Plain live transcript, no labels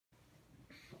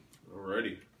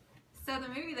Alrighty. So the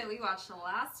movie that we watched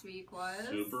last week was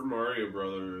Super Mario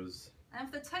Brothers. And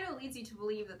if the title leads you to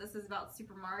believe that this is about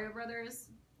Super Mario Brothers,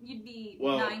 you'd be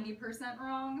 90%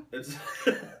 wrong. It's,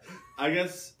 I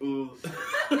guess,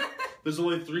 there's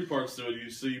only 3 parts to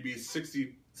it, so you'd be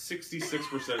 66%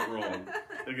 wrong.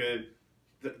 Okay,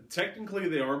 technically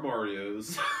they are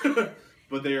Marios,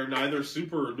 but they are neither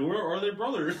super nor are they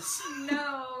brothers.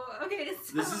 No, okay.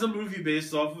 So... This is a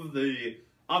movie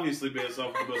obviously based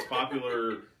off of the most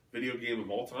popular video game of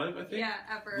all time, I think. Yeah,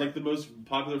 ever. Like the most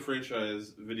popular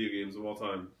franchise video games of all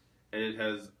time. And it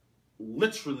has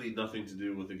literally nothing to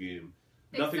do with the game.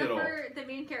 Nothing at all. Except for the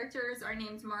main characters are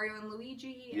named Mario and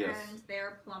Luigi, yes. And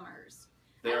they're plumbers.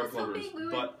 They are plumbers.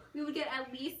 We would get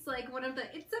at least like one of the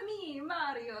 "It's a me,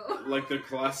 Mario." Like the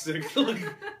classic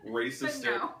racist.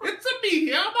 No. It's a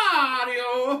me,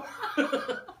 Mario.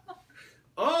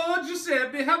 Oh,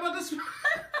 Giuseppe, how about this?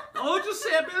 Oh,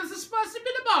 Giuseppe, this is supposed to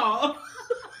be the ball.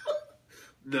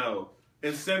 No.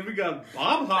 Instead, we got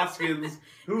Bob Hoskins,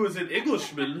 who is an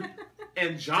Englishman,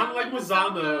 and John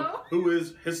Leguizamo, who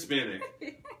is Hispanic,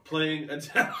 playing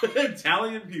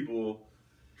Italian people.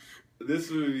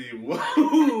 This movie,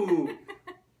 whoa!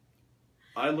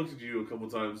 I looked at you a couple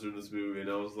times during this movie, and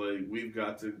I was like, we've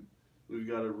got to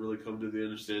really come to the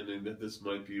understanding that this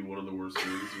might be one of the worst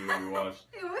movies we've ever watched.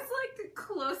 It was like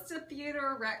close to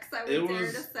Theodore Rex, I would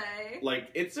dare to say. Like,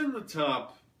 it's in the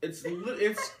top. It's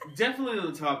definitely in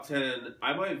the top 10.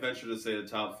 I might venture to say the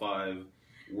top 5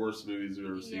 worst movies we've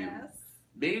ever seen. Yes.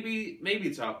 Maybe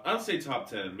top. I'll say top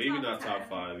 10. Maybe not 10. Top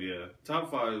 5. Yeah, top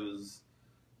 5 is.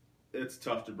 It's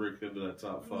tough to break into that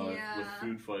top 5 with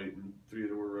Food Fight and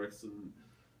Theodore Rex and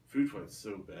Food Fight's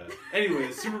so bad.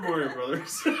 Anyway, Super Mario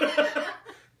Brothers.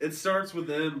 It starts with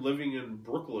them living in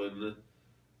Brooklyn.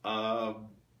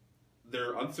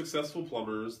 They're unsuccessful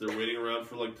plumbers. They're waiting around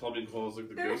for like plumbing calls, like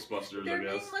the Ghostbusters, I guess. They're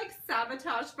being like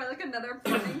sabotaged by like another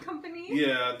plumbing company.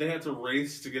 Yeah, they had to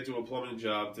race to get to a plumbing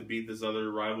job to beat this other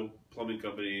rival plumbing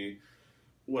company.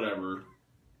 Whatever.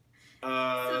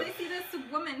 So they see this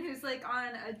woman who's like on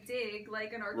a dig,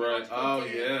 like an archaeological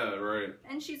dig. Yeah, right.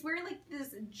 And she's wearing like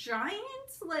this giant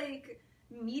like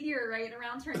meteorite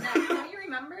around her neck. Don't you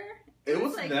remember? It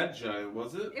wasn't like, that giant,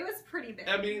 was it? It was pretty big.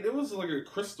 I mean, it was like a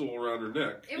crystal around her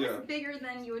neck. It was bigger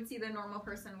than you would see the normal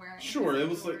person wearing. Sure, it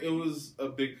was like it was a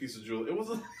big piece of jewelry. It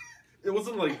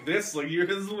wasn't like this. Like yours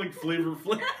isn't like Flavor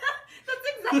Flav. That's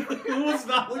exactly. It was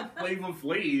not like Flavor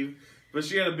Flav. But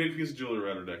she had a big piece of jewelry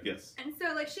around her neck, yes. And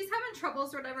so, like, she's having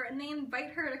troubles or whatever, and they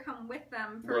invite her to come with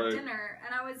them for dinner.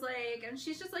 And I was like, and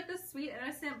she's just like this sweet,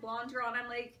 innocent blonde girl, and I'm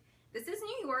like, this is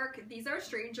New York, these are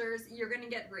strangers, you're gonna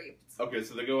get raped. Okay,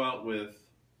 so they go out with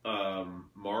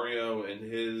Mario and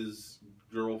his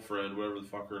girlfriend, whatever the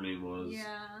fuck her name was.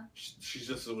 Yeah. She's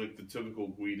just like the typical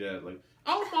Guidette, like,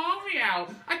 oh,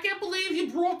 Mario, I can't believe you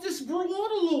brought this broad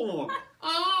along.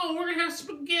 Oh, we're gonna have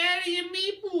spaghetti and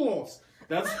meatballs.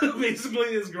 That's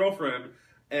basically his girlfriend,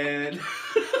 and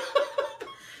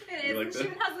it is. Like she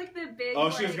has like the big. Oh,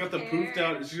 she's got the poofed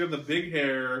out. She's got the big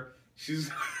hair. She's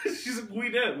a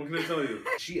Guidette. What can I tell you?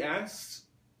 She asks,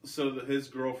 so his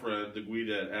girlfriend, the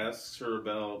Guidette, asks her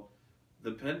about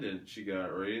the pendant she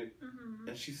got, right? Mm-hmm.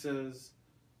 And she says,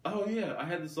 "Oh yeah, I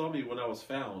had this on me when I was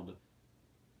found."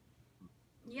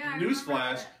 Yeah.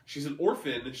 Newsflash: she's an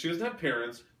orphan. She doesn't have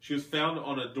parents. She was found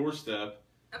on a doorstep.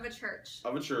 Of a church.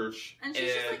 And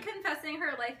she's just like confessing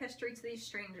her life history to these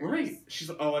strangers. Right. She's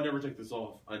like, oh, I never take this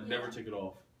off. I never take it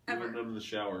off. Ever. Even when I'm in the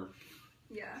shower.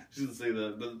 Yeah. She doesn't say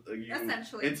that, but you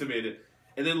essentially intimate it.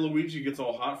 And then Luigi gets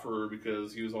all hot for her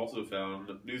because he was also found.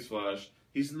 Newsflash.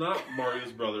 He's not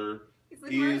Mario's brother. He's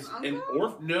like Mario's uncle? An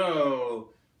orphan.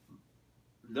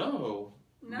 No.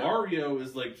 Mario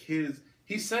is like his...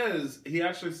 He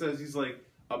actually says he's like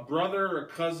a brother, a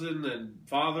cousin, and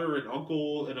father, and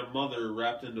uncle, and a mother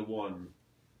wrapped into one.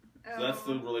 Oh. So that's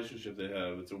the relationship they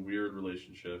have. It's a weird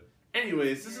relationship.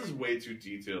 Anyways, this is way too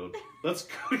detailed. Let's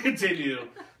continue.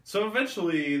 So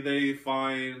eventually they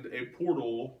find a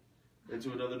portal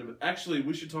into another dimension. Actually,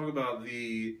 we should talk about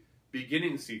the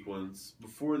beginning sequence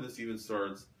before this even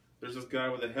starts. There's this guy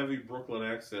with a heavy Brooklyn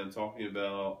accent talking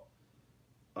about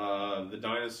the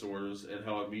dinosaurs and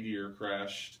how a meteor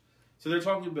crashed. So they're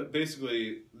talking about,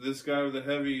 basically, this guy with a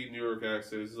heavy New York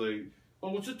accent is like,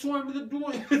 oh, it's the time of the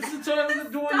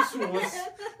dinosaurs.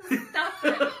 Stop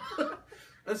it.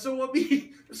 And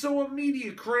so a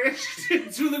meteor crashed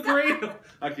into the ground.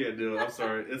 I can't do it. I'm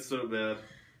sorry. It's so bad.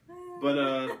 But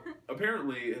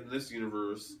apparently, in this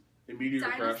universe, a meteor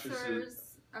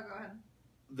crashes. Oh, go ahead.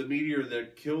 The meteor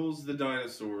that kills the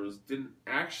dinosaurs didn't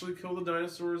actually kill the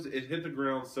dinosaurs. It hit the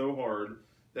ground so hard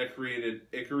that created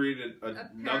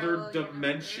another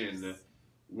dimension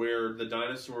where the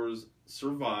dinosaurs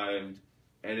survived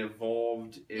and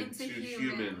evolved into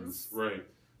humans. Right.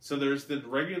 So there's the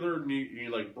regular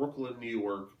Brooklyn, New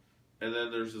York, and then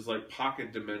there's this like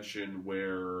pocket dimension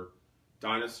where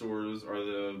dinosaurs are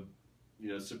the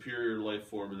superior life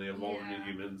form and they evolve into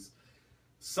humans.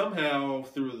 Somehow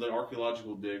through the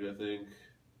archaeological dig, I think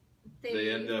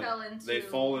they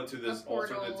fall into this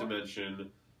alternate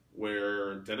dimension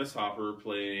where Dennis Hopper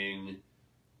playing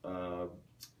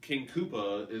King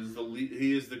Koopa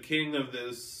is the king of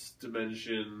this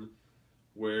dimension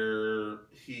where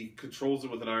he controls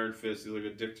it with an iron fist. He's like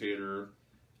a dictator,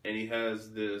 and he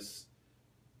has this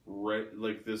ray,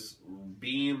 this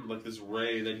beam, this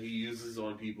ray that he uses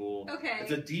on people. Okay.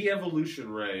 It's a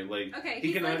de-evolution ray.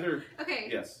 He can either. Okay.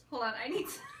 Yes. Hold on. I need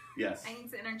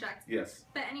to interject. Yes.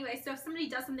 But anyway, so if somebody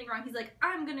does something wrong, he's like,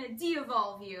 I'm gonna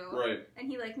de-evolve you. Right. And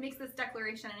he makes this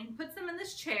declaration, and he puts them in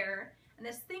this chair, and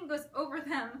this thing goes over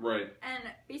them. Right. And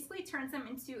basically turns them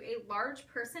into a large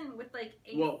person with a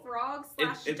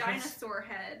frog/dinosaur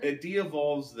head. It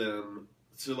de-evolves them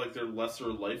to their lesser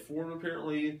life form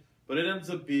apparently, but it ends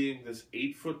up being this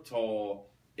 8-foot tall,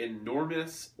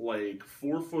 enormous,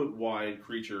 4-foot wide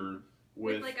creature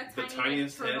with the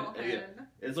tiniest head. Yeah,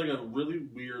 it's like a really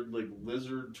weird,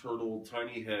 lizard turtle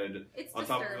tiny head on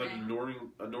top of an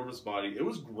enormous body. It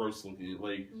was gross looking.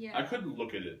 I couldn't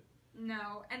look at it.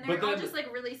 No, and they're all just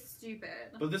really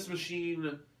stupid. But this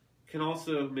machine can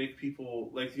also make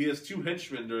people he has 2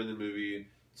 henchmen during the movie,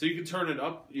 so you can turn it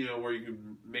up, where you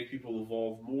can make people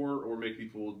evolve more or make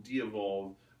people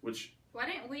de-evolve. Which why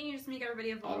didn't we just make everybody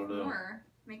evolve more?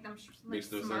 Make them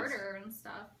smarter and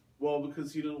stuff. Well,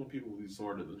 because he doesn't want people to be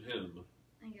smarter than him.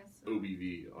 I guess so.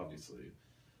 OBV, obviously.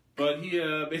 But he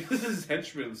makes his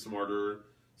henchmen smarter,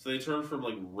 so they turn from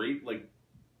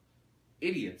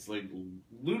idiots,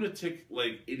 lunatic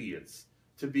idiots,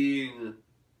 to being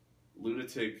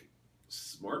lunatic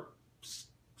smart,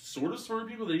 sort of smart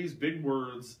people. They use big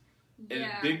words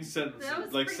and big sentences.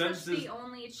 That was pretty much the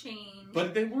only change.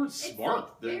 But they weren't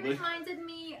smart. It reminded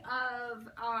me of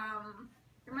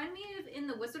in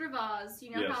The Wizard of Oz.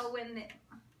 You know how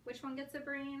which one gets a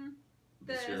brain?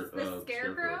 The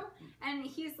scarecrow. And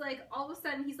he's all of a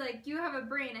sudden he's you have a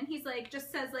brain, and he's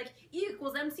just says E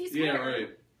 = MC squared. Yeah, right.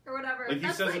 Or whatever. He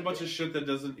says a bunch of shit that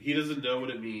he doesn't know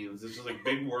what it means. It's just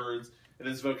big words, and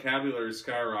his vocabulary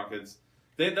skyrockets.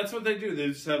 That's what they do. They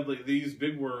just have they use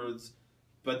big words,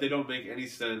 but they don't make any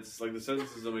sense. The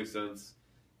sentences don't make sense,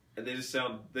 and they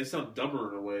sound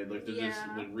dumber in a way. They're just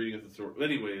reading at the throat.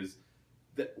 Anyways,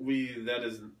 that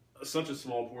is such a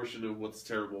small portion of what's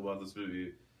terrible about this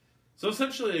movie. So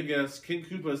essentially, I guess King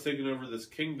Koopa has taken over this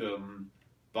kingdom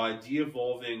by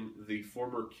de-evolving the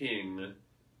former king,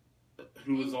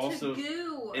 who was also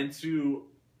into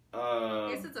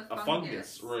I guess it's a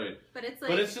fungus, right? But it's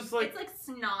it's just it's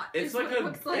snot. It's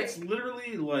it's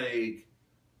literally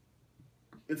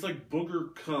it's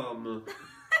booger cum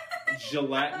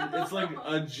gelatin. It's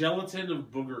a gelatin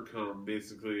of booger cum,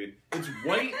 basically. It's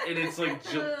white and it's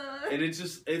and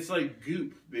it's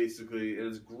goop, basically, and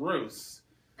it's gross.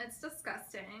 It's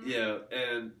disgusting. Yeah,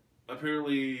 and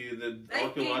apparently I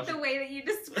hate the way that you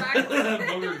describe it.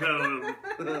 Booger cum.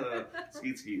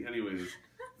 Skeet. Anyways,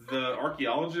 the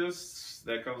archaeologist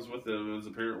that comes with him is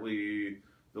apparently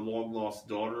the long-lost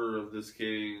daughter of this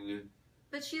king.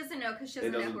 But she doesn't know because she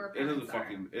doesn't know who her parents are.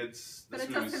 This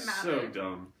movie's so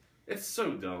dumb. It's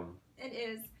so dumb. It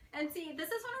is. And see, this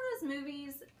is one of those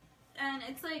movies, and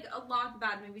it's a lot of the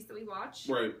bad movies that we watch.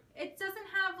 Right. It doesn't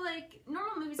have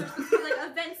normal movies are supposed to be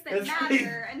events that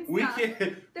matter and stuff.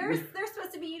 They're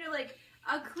supposed to be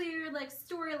a clear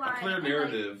storyline, a clear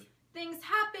narrative. Things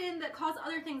happen that cause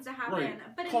other things to happen. Right.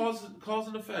 But cause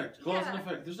and effect. And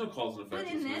effect. There's no cause and effect.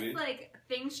 But in this, movie.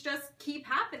 Things just keep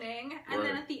happening, and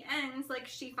then at the end,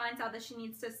 she finds out that she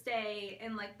needs to stay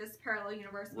in this parallel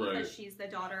universe because she's the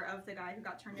daughter of the guy who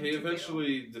got turned into. They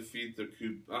eventually defeat the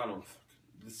coup. I don't.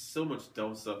 There's so much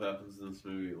dumb stuff happens in this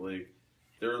movie.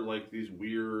 There are these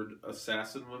weird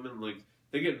assassin women.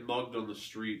 They get mugged on the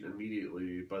street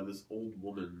immediately by this old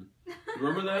woman. You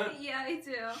remember that? Yeah, I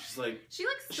do. She's she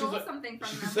stole something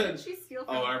from them. Said, what did she steal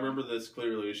from them? I remember this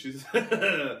clearly.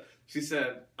 She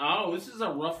said, "Oh, this is a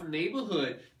rough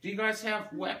neighborhood. Do you guys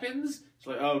have weapons?" She's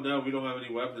like, "Oh no, we don't have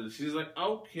any weapons." She's like,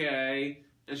 "Okay."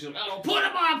 And she's like, "Oh, put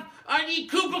them up! I need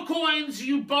Koopa coins,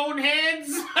 you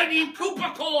boneheads! I need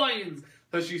Koopa coins!"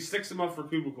 So she sticks them up for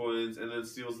Koopa coins and then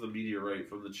steals the meteorite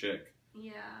from the chick.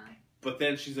 Yeah. But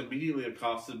then she's immediately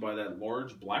accosted by that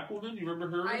large black woman. You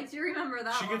remember her? I do remember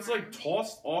that. She gets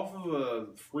tossed off of a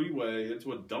freeway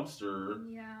into a dumpster.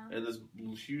 Yeah. And this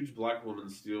huge black woman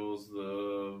steals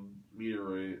the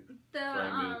meteorite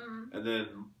fragment. And then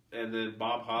and then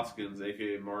Bob Hoskins,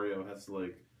 aka Mario, has to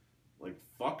like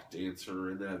fuck dance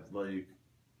her, and that like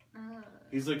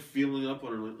he's like feeling up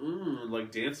on her,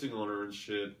 like dancing on her and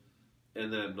shit,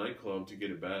 in that nightclub to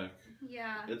get it back.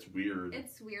 Yeah. It's weird.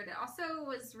 It's weird. It also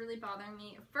was really bothering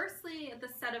me. Firstly, the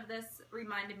set of this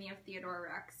reminded me of Theodore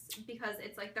Rex because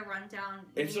it's like the rundown.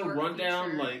 It's a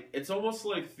rundown, like, it's almost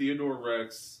like Theodore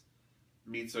Rex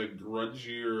meets a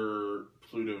grungier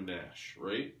Pluto Nash,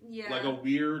 right? Yeah. Like a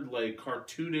weird, like,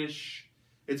 cartoonish.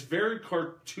 It's very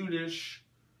cartoonish.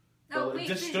 Oh, wait,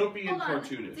 dystopian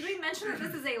cartoonish. Did we mention that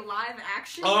this is a live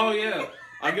action? Oh, yeah.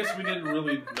 I guess we didn't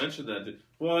really mention that.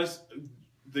 Well,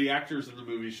 the actors in the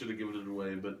movie should have given it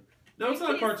away, but no, it's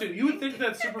not a cartoon. You would think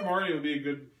that Super Mario would be a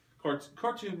good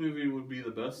cartoon movie. Would be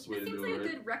the best way to do it. It seems like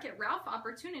a good Wreck-It Ralph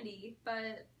opportunity,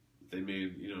 but they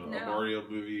made a Mario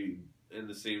movie in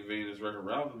the same vein as Wreck-It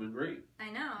Ralph. Would have been great.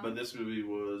 I know. But this movie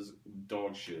was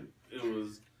dog shit. It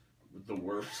was the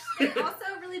worst. It also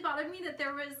really bothered me that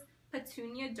there was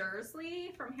Petunia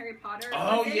Dursley from Harry Potter.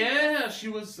 Oh, yeah! She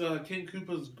was King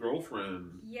Koopa's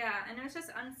girlfriend. Yeah, and it was just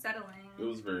unsettling. It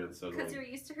was very unsettling. Because you're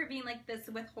used to her being like this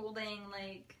withholding,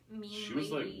 like, mean She was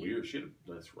lady. like weird. She had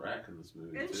a nice rack in this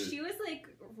movie, and too. she was like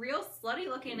real slutty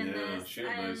looking in this. She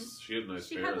had nice hair.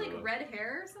 She had like red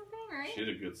hair or something, right? She had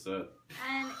a good set.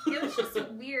 And it was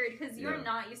just weird because you're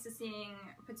not used to seeing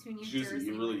Petunia Dursley. She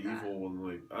was really evil and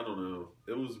like, I don't know.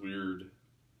 It was weird.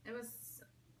 It was...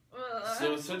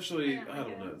 So essentially, I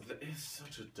don't know. It's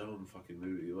such a dumb fucking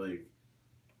movie. Like,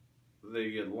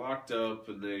 they get locked up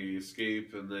and they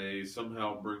escape and they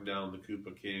somehow bring down the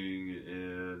Koopa King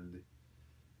and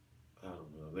I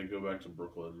don't know. They go back to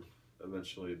Brooklyn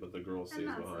eventually, but the girl stays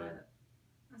behind.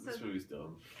 This movie's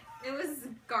dumb. It was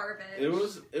garbage.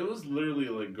 It was literally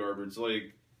like garbage.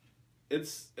 Like,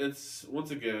 it's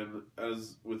once again,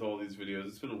 as with all these videos,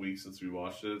 it's been a week since we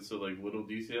watched it, so like little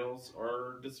details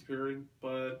are disappearing,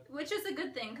 but which is a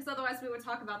good thing because otherwise we would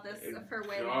talk about this for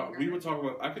way longer.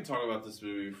 I could talk about this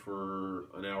movie for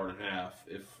an hour and a half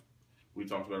if we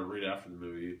talked about it right after the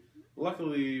movie.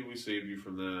 Luckily, we saved you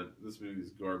from that. This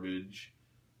movie's garbage.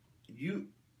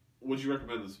 Would you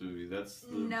recommend this movie?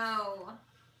 No.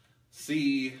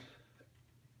 See.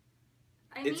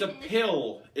 It's a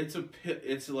pill. It's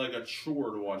like a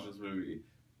chore to watch this movie.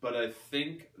 But I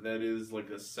think that is like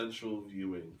essential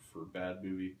viewing for a bad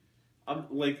movie.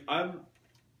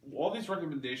 All these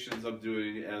recommendations I'm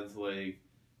doing as like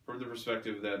from the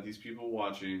perspective that these people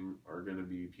watching are going to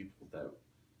be people that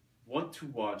want to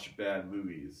watch bad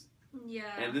movies.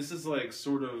 Yeah. And this is like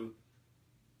sort of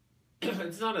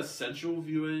it's not essential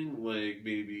viewing like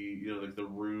maybe, like The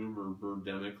Room or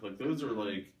Birdemic. Like those are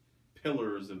like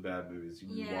pillars of bad movies.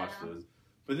 You can watch those,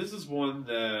 but this is one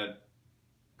that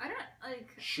I don't like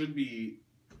should be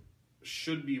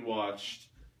watched.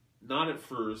 Not at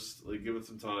first, like give it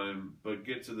some time, but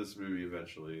get to this movie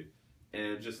eventually,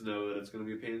 and just know that it's going to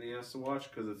be a pain in the ass to watch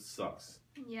because it sucks.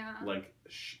 Yeah, like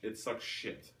it sucks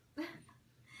shit.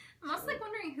 I'm also like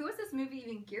wondering who is this movie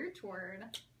even geared toward?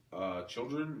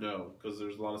 Children? No, because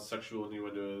there's a lot of sexual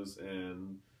innuendos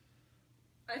and.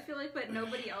 I feel like, but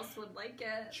nobody else would like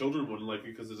it. Children wouldn't like it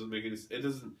because it doesn't make any. It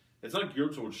doesn't. It's not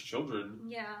geared towards children.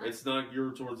 Yeah. It's not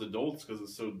geared towards adults because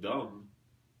it's so dumb.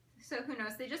 So who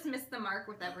knows? They just missed the mark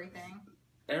with everything.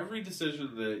 Every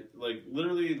decision that, like,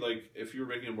 literally, like, if you were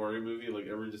making a Mario movie, like,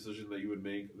 every decision that you would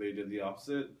make, they did the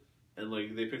opposite, and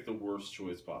like, they picked the worst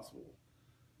choice possible.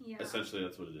 Yeah. Essentially,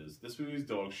 that's what it is. This movie's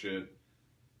dog shit.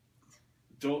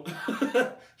 Don't.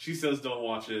 She says, "Don't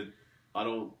watch it." I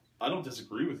don't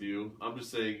disagree with you. I'm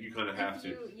just saying you kind of have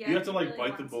to. You have to like really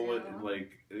bite the bullet and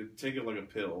like take it like a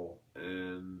pill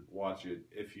and watch it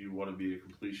if you want to be a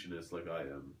completionist like I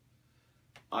am.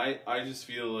 I just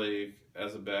feel like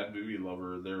as a bad movie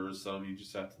lover, there are some you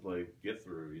just have to like get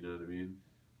through. You know what I mean?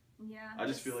 Yeah. I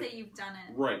just feel like you've done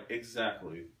it. Right.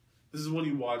 Exactly. This is when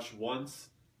you watch once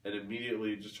and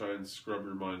immediately just try and scrub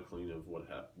your mind clean of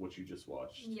what you just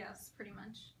watched. Yes, pretty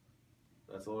much.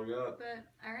 That's all I got. But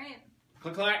all right.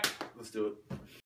 Click clack. Let's do it.